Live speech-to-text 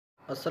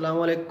السلام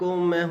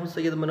علیکم، میں ہوں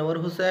سید منور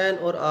حسین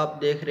اور آپ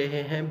دیکھ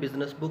رہے ہیں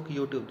بزنس بک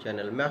یوٹیوب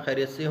چینل۔ میں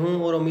خیریت سے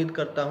ہوں اور امید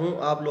کرتا ہوں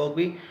آپ لوگ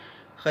بھی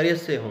خیریت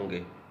سے ہوں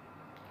گے۔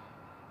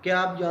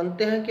 کیا آپ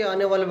جانتے ہیں کہ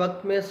آنے والے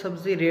وقت میں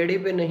سبزی ریڑھی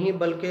پہ نہیں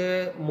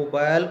بلکہ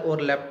موبائل اور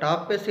لیپ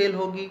ٹاپ پہ سیل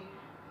ہوگی؟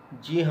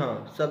 جی ہاں،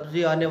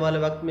 سبزی آنے والے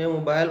وقت میں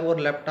موبائل اور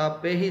لیپ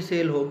ٹاپ پہ ہی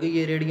سیل ہوگی۔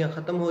 یہ ریڑھیاں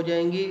ختم ہو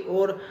جائیں گی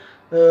اور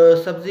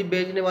سبزی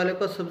بیچنے والے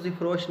کو سبزی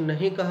فروش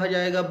نہیں کہا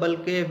جائے گا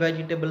بلکہ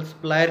ویجیٹیبل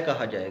سپلائر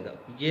کہا جائے گا۔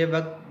 یہ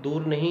وقت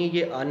دور نہیں،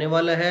 یہ آنے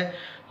والا ہے۔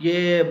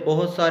 یہ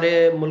بہت سارے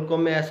ملکوں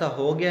میں ایسا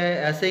ہو گیا ہے،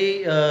 ایسے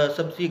ہی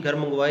سبزی گھر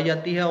منگوائی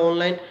جاتی ہے آن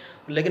لائن،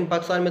 لیکن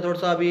پاکستان میں تھوڑا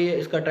سا ابھی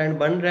اس کا ٹرینڈ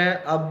بن رہا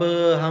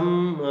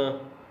ہے۔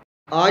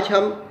 آج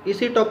ہم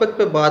اسی ٹاپک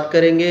پہ بات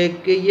کریں گے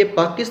کہ یہ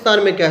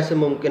پاکستان میں کیسے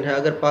ممکن ہے۔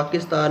 اگر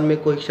پاکستان میں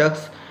کوئی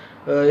شخص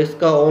اس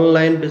کا آن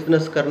لائن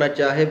بزنس کرنا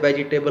چاہے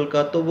ویجیٹیبل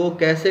کا تو وہ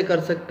کیسے کر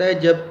سکتا ہے،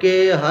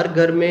 جبکہ ہر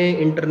گھر میں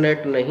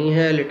انٹرنیٹ نہیں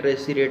ہے،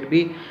 لٹریسی ریٹ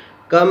بھی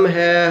کم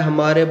ہے۔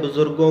 ہمارے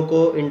بزرگوں کو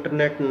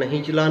انٹرنیٹ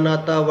نہیں چلانا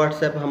آتا،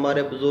 واٹس ایپ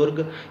ہمارے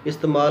بزرگ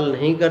استعمال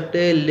نہیں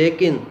کرتے،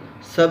 لیکن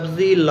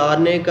سبزی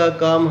لانے کا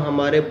کام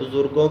ہمارے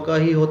بزرگوں کا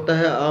ہی ہوتا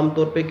ہے عام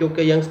طور پہ،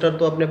 کیونکہ ینگسٹر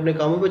تو اپنے اپنے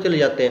کاموں پہ چلے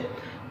جاتے ہیں۔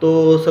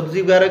 تو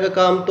سبزی وغیرہ کا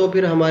کام تو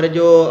پھر ہمارے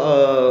جو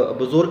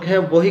بزرگ ہیں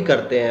وہی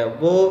کرتے ہیں،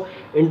 وہ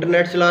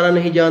انٹرنیٹ چلانا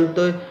نہیں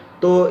جانتے۔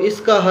 تو اس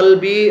کا حل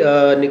بھی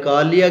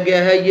نکال لیا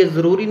گیا ہے۔ یہ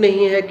ضروری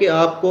نہیں ہے کہ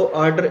آپ کو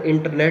آرڈر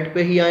انٹرنیٹ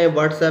پہ ہی آئیں،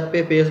 واٹس ایپ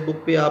پہ، فیس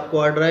بک پہ آپ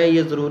کو آرڈر آئیں،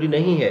 یہ ضروری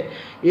نہیں ہے۔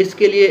 اس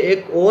کے لیے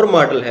ایک اور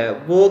ماڈل ہے،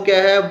 وہ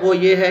کیا ہے؟ وہ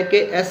یہ ہے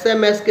کہ ایس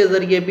ایم ایس کے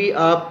ذریعے بھی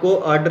آپ کو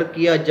آرڈر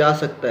کیا جا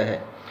سکتا ہے۔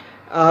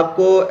 آپ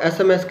کو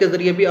ایس ایم ایس کے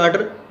ذریعے بھی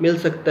آرڈر مل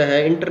سکتا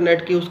ہے،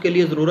 انٹرنیٹ کی اس کے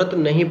لیے ضرورت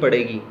نہیں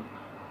پڑے گی۔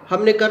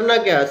 ہم نے کرنا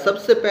کیا ہے؟ سب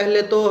سے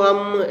پہلے تو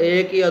ہم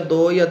 1 یا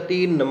 2 یا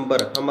 3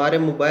 نمبر، ہمارے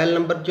موبائل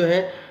نمبر جو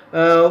ہیں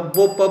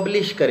وہ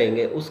پبلش کریں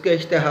گے، اس کے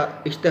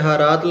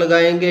اشتہارات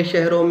لگائیں گے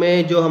شہروں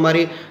میں، جو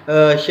ہماری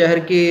شہر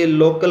کی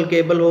لوکل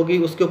کیبل ہوگی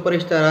اس کے اوپر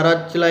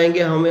اشتہارات چلائیں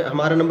گے،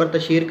 ہمارا نمبر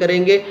تشہیر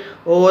کریں گے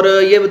اور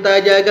یہ بتایا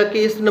جائے گا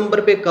کہ اس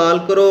نمبر پہ کال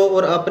کرو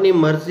اور اپنی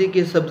مرضی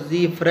کی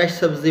سبزی، فریش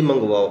سبزی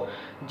منگواؤ۔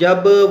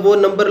 جب وہ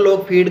نمبر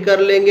لوگ فیڈ کر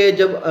لیں گے،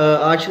 جب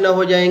آشنا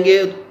ہو جائیں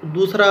گے،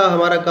 دوسرا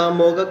ہمارا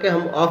کام ہوگا کہ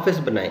ہم آفس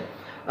بنائیں۔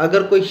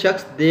 اگر کوئی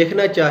شخص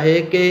دیکھنا چاہے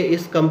کہ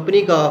اس کمپنی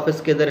کا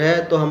آفس کدھر ہے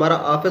تو ہمارا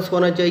آفس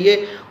ہونا چاہیے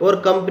اور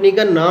کمپنی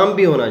کا نام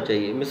بھی ہونا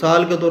چاہیے۔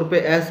 مثال کے طور پہ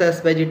ایس ایس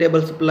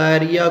ویجیٹیبل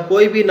سپلائر یا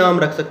کوئی بھی نام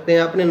رکھ سکتے ہیں،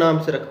 اپنے نام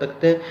سے رکھ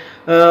سکتے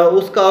ہیں۔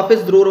 اس کا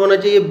آفس ضرور ہونا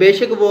چاہیے، بے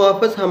شک وہ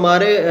آفس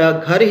ہمارے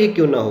گھر ہی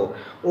کیوں نہ ہو،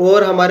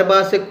 اور ہمارے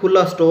پاس ایک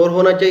کھلا سٹور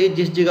ہونا چاہیے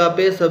جس جگہ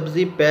پہ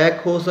سبزی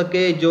پیک ہو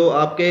سکے، جو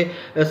آپ کے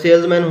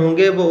سیلز مین ہوں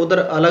گے وہ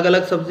ادھر الگ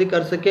الگ سبزی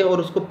کر سکیں اور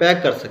اس کو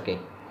پیک کر سکیں۔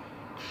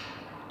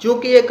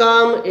 چونکہ یہ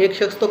کام ایک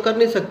شخص تو کر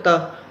نہیں سکتا،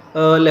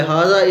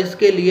 لہٰذا اس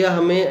کے لیے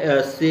ہمیں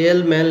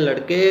سیل مین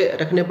لڑکے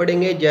رکھنے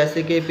پڑیں گے،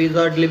 جیسے کہ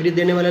پیزا ڈلیوری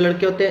دینے والے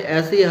لڑکے ہوتے ہیں،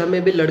 ایسے ہی ہمیں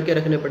بھی لڑکے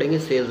رکھنے پڑیں گے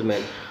سیلز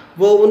مین۔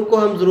 وہ ان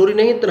کو ہم ضروری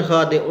نہیں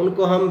تنخواہ دیں، ان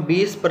کو ہم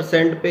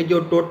 20% پہ جو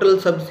ٹوٹل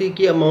سبزی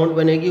کی اماؤنٹ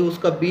بنے گی اس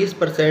کا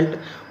 20%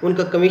 ان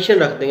کا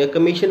کمیشن رکھ دیں گے۔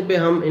 کمیشن پہ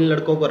ہم ان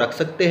لڑکوں کو رکھ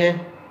سکتے ہیں۔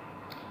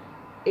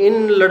 ان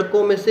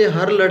لڑکوں میں سے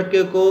ہر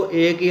لڑکے کو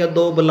 1 یا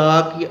 2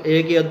 بلاک،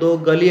 1 یا 2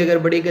 گلی، اگر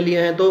بڑی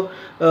گلیاں ہیں تو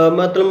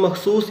مطلب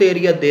مخصوص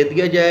ایریا دے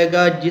دیا جائے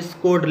گا، جس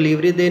کو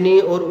ڈلیوری دینی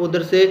اور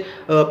ادھر سے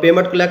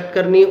پیمنٹ کلیکٹ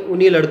کرنی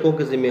انہی لڑکوں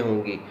کے ذمہ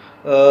ہوں گی۔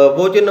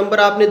 وہ جو نمبر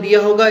آپ نے دیا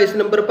ہوگا اس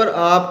نمبر پر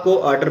آپ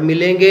کو آرڈر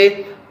ملیں گے،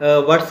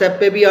 واٹس ایپ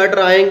پہ بھی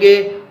آرڈر آئیں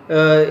گے۔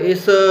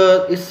 اس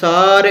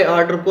سارے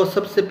آرڈر کو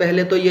سب سے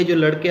پہلے تو یہ جو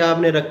لڑکے آپ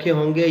نے رکھے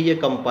ہوں گے یہ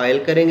کمپائل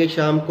کریں گے،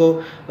 شام کو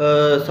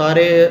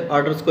سارے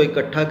آرڈرز کو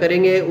اکٹھا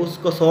کریں گے، اس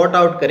کو سارٹ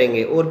آؤٹ کریں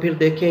گے اور پھر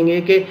دیکھیں گے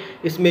کہ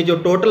اس میں جو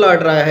ٹوٹل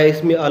آرڈر آیا ہے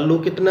اس میں آلو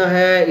کتنا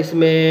ہے، اس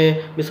میں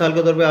مثال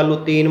کے طور پہ آلو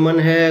 3 من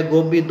ہے،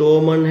 گوبھی 2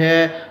 من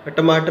ہے،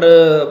 ٹماٹر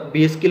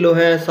 20 کلو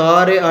ہیں۔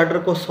 سارے آرڈر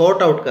کو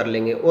سارٹ آؤٹ کر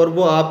لیں گے اور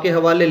وہ آپ کے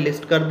حوالے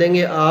لسٹ کر دیں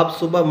گے۔ آپ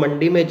صبح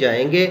منڈی میں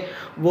جائیں گے،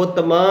 وہ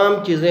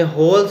تمام چیزیں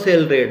ہول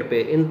سیل ریٹ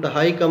پہ،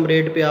 انتہائی کم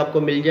ریٹ پہ آپ کو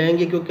مل جائیں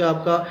گی، کیونکہ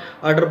آپ کا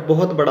آرڈر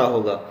بہت بڑا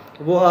ہوگا۔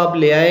 وہ آپ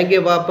لے آئیں گے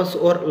واپس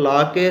اور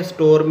لا کے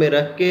سٹور میں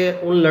رکھ کے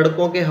ان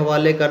لڑکوں کے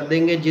حوالے کر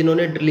دیں گے جنہوں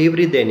نے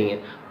ڈلیوری دینی ہے۔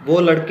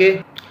 وہ لڑکے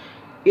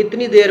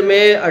اتنی دیر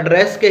میں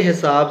ایڈریس کے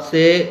حساب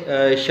سے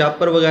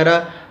شاپر وغیرہ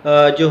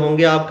جو ہوں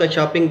گے، آپ کا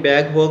شاپنگ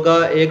بیگ ہوگا،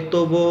 ایک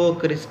تو وہ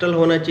کرسٹل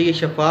ہونا چاہیے،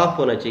 شفاف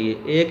ہونا چاہیے۔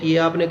 ایک یہ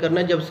آپ نے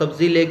کرنا ہے، جب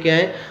سبزی لے کے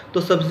آئیں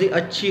تو سبزی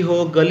اچھی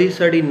ہو، گلی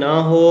سڑی نہ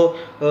ہو،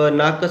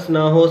 ناقص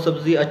نہ ہو،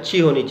 سبزی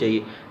اچھی ہونی چاہیے۔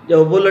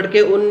 وہ لڑکے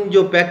ان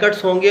جو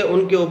پیکٹس ہوں گے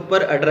ان کے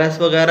اوپر ایڈریس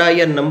وغیرہ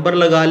یا نمبر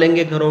لگا لیں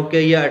گے گھروں کے،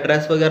 یا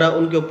ایڈریس وغیرہ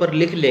ان کے اوپر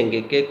لکھ لیں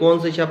گے کہ کون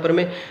سے شاپر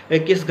میں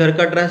کس گھر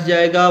کا ایڈریس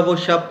جائے گا۔ وہ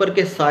شاپر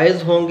کے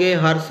سائز ہوں گے،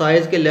 ہر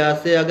سائز کے لحاظ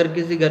سے اگر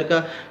کسی گھر کا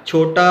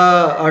چھوٹا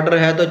آرڈر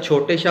ہے تو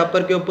چھوٹے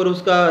شاپر کے اوپر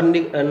اس کا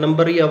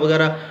نمبر یا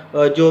وغیرہ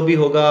جو بھی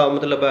ہوگا،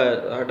 مطلب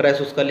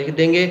ایڈریس اس کا لکھ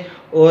دیں گے،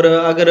 اور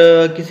اگر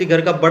کسی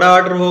گھر کا بڑا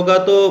آرڈر ہوگا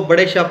تو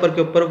بڑے شاپر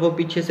کے اوپر وہ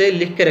پیچھے سے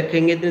لکھ کے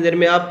رکھیں گے۔ اتنی دیر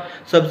میں آپ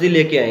سبزی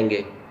لے کے آئیں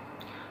گے،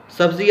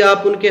 سبزی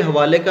آپ ان کے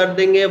حوالے کر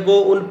دیں گے،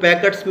 وہ ان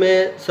پیکٹس میں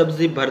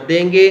سبزی بھر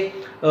دیں گے۔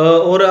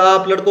 اور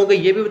آپ لڑکوں کو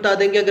یہ بھی بتا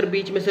دیں کہ اگر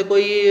بیچ میں سے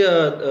کوئی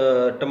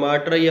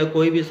ٹماٹر یا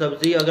کوئی بھی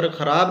سبزی اگر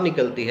خراب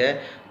نکلتی ہے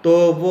تو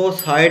وہ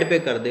سائڈ پہ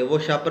کر دے، وہ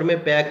شاپر میں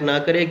پیک نہ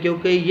کرے،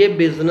 کیونکہ یہ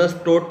بزنس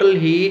ٹوٹل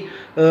ہی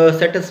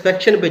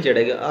سیٹسفیکشن پہ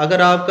چڑھے گا۔ اگر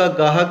آپ کا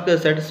گاہک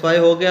سیٹسفائی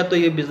ہو گیا تو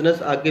یہ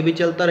بزنس آگے بھی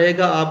چلتا رہے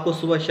گا، آپ کو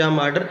صبح شام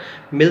آرڈر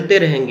ملتے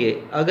رہیں گے۔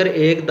 اگر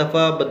ایک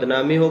دفعہ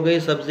بدنامی ہو گئی،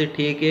 سبزی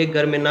ٹھیک ہے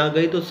گھر میں نہ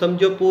گئی، تو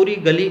سمجھو پوری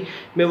گلی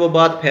میں وہ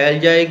بات پھیل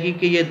جائے گی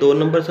کہ یہ 2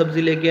 نمبر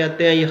سبزی لے کے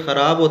آتے ہیں، یہ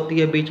خراب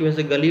ہوتی ہے، بیچ میں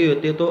سے گلی ہوئی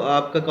ہوتی ہے، تو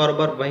آپ کا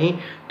کاروبار وہیں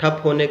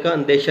ٹھپ ہونے کا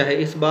اندیشہ ہے۔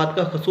 اس بات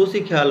کا خصوصی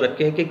خیال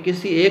رکھیں کہ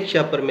کسی ایک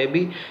شاپر میں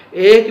بھی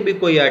ایک بھی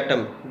کوئی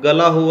آئٹم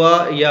گلا ہوا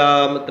یا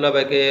مطلب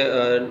ہے کہ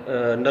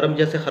نرم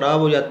جیسے خراب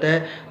ہو جاتا ہے،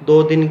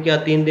 2 دن یا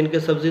 3 دن کی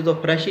سبزی تو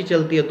فریش ہی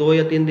چلتی ہے، 2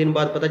 یا 3 دن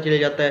بعد پتہ چلے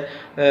جاتا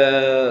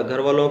ہے گھر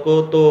والوں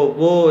کو، تو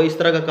وہ اس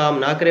طرح کا کام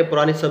نہ کرے،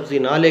 پرانی سبزی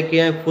نہ لے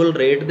کے آئیں، فل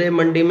ریٹ دیں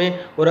منڈی میں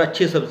اور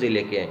اچھی سبزی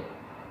لے کے آئیں۔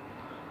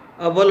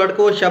 اب وہ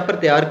لڑکوں شاپر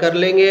تیار کر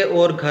لیں گے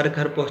اور گھر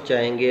گھر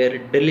پہنچائیں گے،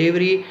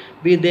 ڈیلیوری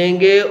بھی دیں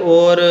گے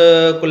اور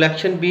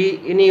کلیکشن بھی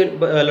انہی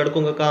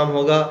لڑکوں کا کام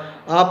ہوگا۔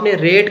 آپ نے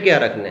ریٹ کیا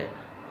رکھنا ہے؟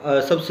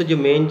 سب سے جو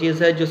مین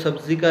چیز ہے، جو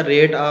سبزی کا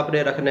ریٹ آپ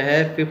نے رکھنا ہے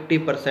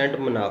 50%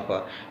 منافع۔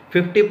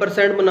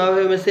 50%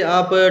 منافع میں سے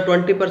آپ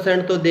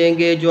 20% تو دیں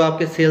گے جو آپ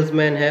کے سیلز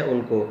مین ہیں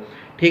ان کو،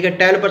 ٹھیک ہے۔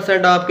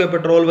 10% آپ کے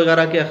پیٹرول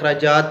وغیرہ کے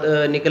اخراجات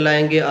نکل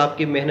آئیں گے، آپ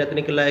کی محنت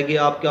نکل آئے گی،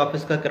 آپ کے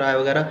آفس کا کرایہ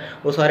وغیرہ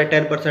وہ سارے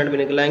 10%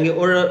 بھی نکل آئیں گے،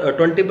 اور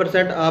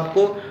 20% آپ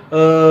کو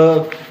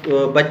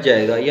بچ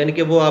جائے گا، یعنی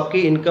کہ وہ آپ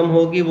کی انکم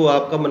ہوگی، وہ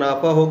آپ کا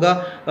منافع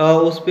ہوگا،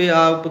 اس پہ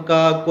آپ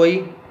کا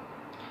کوئی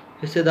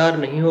حصہ دار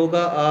نہیں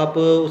ہوگا، آپ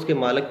اس کے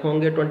مالک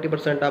ہوں گے۔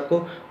 20% آپ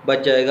کو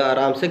بچ جائے گا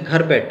آرام سے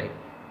گھر بیٹھے،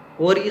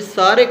 اور اس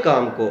سارے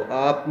کام کو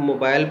آپ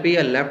موبائل پہ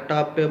یا لیپ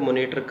ٹاپ پہ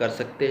مانیٹر کر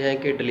سکتے ہیں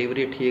کہ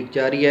ڈیلیوری ٹھیک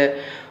جا رہی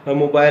ہے۔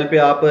 موبائل پہ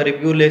آپ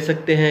ریویو لے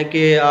سکتے ہیں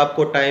کہ آپ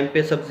کو ٹائم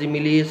پہ سبزی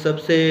ملی۔ سب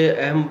سے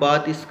اہم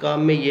بات اس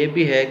کام میں یہ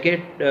بھی ہے کہ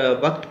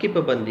وقت کی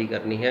پابندی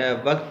کرنی ہے،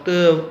 وقت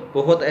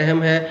بہت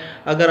اہم ہے۔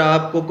 اگر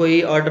آپ کو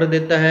کوئی آرڈر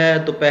دیتا ہے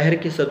دوپہر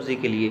کی سبزی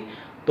کے لیے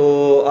تو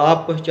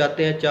آپ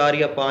پہنچاتے ہیں 4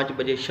 یا 5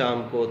 بجے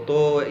شام کو، تو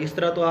اس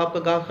طرح تو آپ کا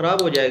کام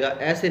خراب ہو جائے گا،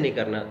 ایسے نہیں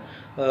کرنا،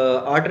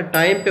 آرڈر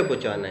ٹائم پہ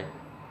پہنچانا ہے۔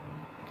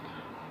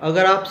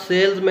 اگر آپ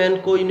سیلز مین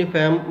کو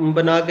یونیفارم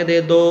بنا کے دے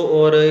دو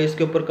اور اس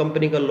کے اوپر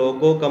کمپنی کا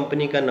لوگو،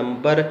 کمپنی کا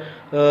نمبر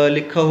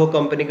لکھا ہو،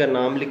 کمپنی کا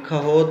نام لکھا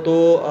ہو، تو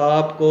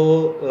آپ کو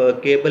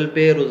کیبل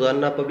پہ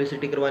روزانہ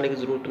پبلسٹی کروانے کی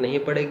ضرورت نہیں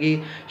پڑے گی۔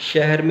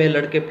 شہر میں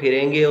لڑکے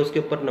پھریں گے، اس کے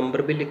اوپر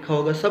نمبر بھی لکھا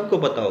ہوگا، سب کو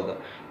پتہ ہوگا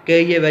کہ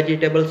یہ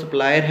ویجیٹیبل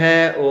سپلائر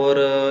ہے، اور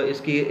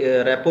اس کی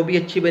ریپو بھی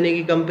اچھی بنے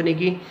گی کمپنی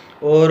کی،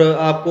 اور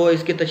آپ کو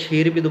اس کی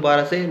تشہیر بھی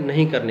دوبارہ سے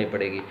نہیں کرنی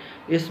پڑے گی۔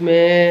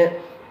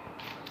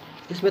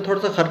 اس میں تھوڑا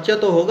سا خرچہ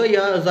تو ہوگا،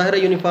 یا ظاہر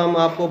یونیفارم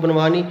آپ کو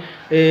بنوانی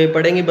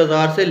پڑیں گی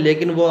بازار سے،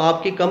 لیکن وہ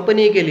آپ کی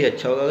کمپنی کے لیے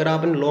اچھا ہوگا۔ اگر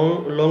آپ نے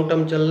لانگ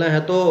ٹرم چلنا ہے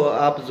تو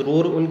آپ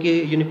ضرور ان کی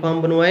یونیفارم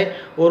بنوائیں،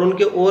 اور ان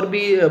کے اور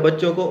بھی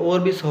بچوں کو اور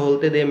بھی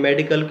سہولتیں دیں،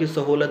 میڈیکل کی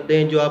سہولت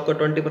دیں، جو آپ کا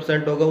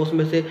 20% ہوگا اس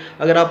میں سے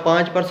اگر آپ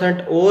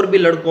 5% اور بھی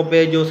لڑکوں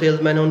پہ جو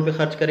سیلز مین ہیں ان پہ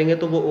خرچ کریں گے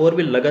تو وہ اور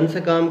بھی لگن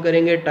سے کام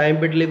کریں گے، ٹائم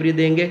پہ ڈیلیوری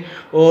دیں گے،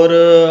 اور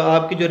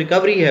آپ کی جو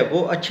ریکوری ہے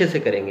وہ اچھے سے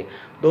کریں گے۔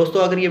 دوستو،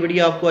 اگر یہ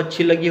ویڈیو آپ کو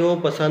اچھی لگی ہو،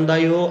 پسند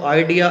آئی ہو،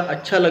 آئیڈیا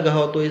اچھا لگا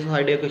ہو، تو اس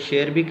آئیڈیا کو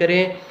شیئر بھی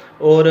کریں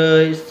اور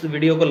اس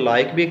ویڈیو کو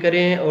لائک بھی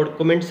کریں، اور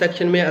کمنٹ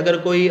سیکشن میں اگر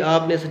کوئی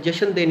آپ نے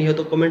سجیشن دینی ہو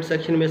تو کمنٹ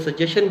سیکشن میں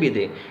سجیشن بھی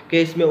دیں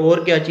کہ اس میں اور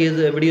کیا چیز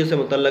ویڈیو سے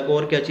متعلق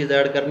اور کیا چیز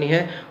ایڈ کرنی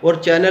ہے، اور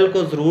چینل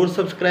کو ضرور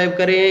سبسکرائب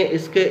کریں۔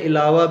 اس کے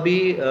علاوہ بھی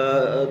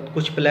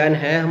کچھ پلان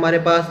ہیں ہمارے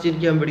پاس جن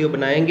کی ہم ویڈیو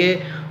بنائیں گے،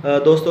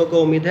 دوستوں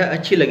کو امید ہے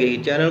اچھی لگے گی۔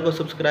 چینل کو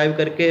سبسکرائب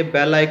کر کے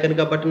بیل آئیکن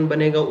کا بٹن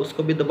بنے گا، اس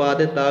کو بھی دبا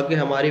دیں تاکہ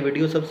ہماری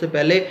ویڈیو سب سے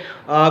پہلے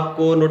آپ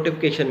کو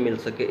نوٹیفیکیشن مل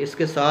سکے۔ اس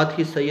کے ساتھ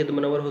ہی سید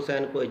منور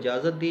حسین کو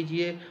اجازت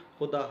دیجیے۔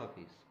 خدا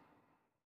حافظ۔